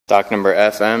Stock number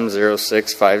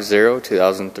FM0650,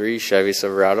 2003 Chevy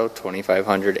Silverado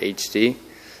 2500 HD,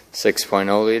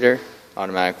 6.0 liter,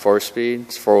 automatic 4-speed.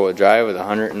 It's 4-wheel drive with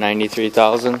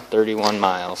 193,031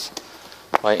 miles.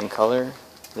 White in color.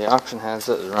 The auction has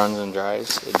it runs and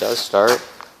drives. It does start.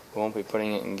 We won't be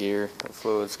putting it in gear. The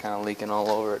fluid's kind of leaking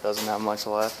all over. It doesn't have much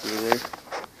left either,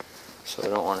 so I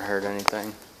don't want to hurt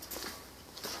anything.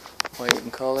 White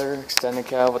in color, extended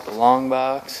cab with the long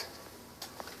box.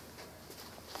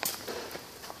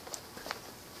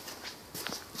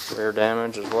 Rear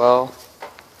damage as well.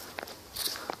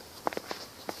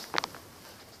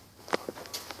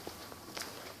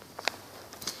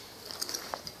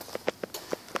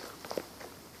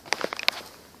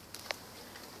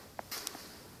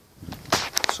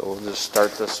 So we'll just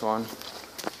start this one.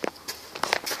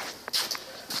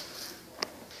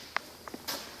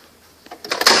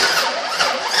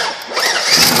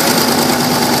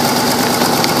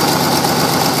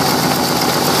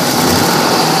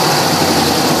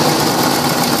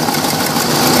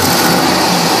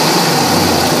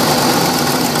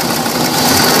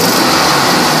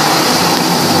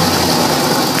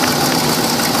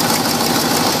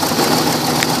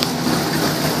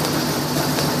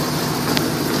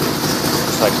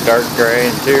 Like dark gray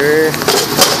interior,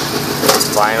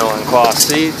 vinyl and cloth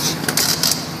seats.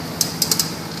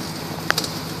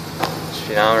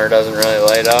 Speedometer doesn't really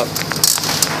light up.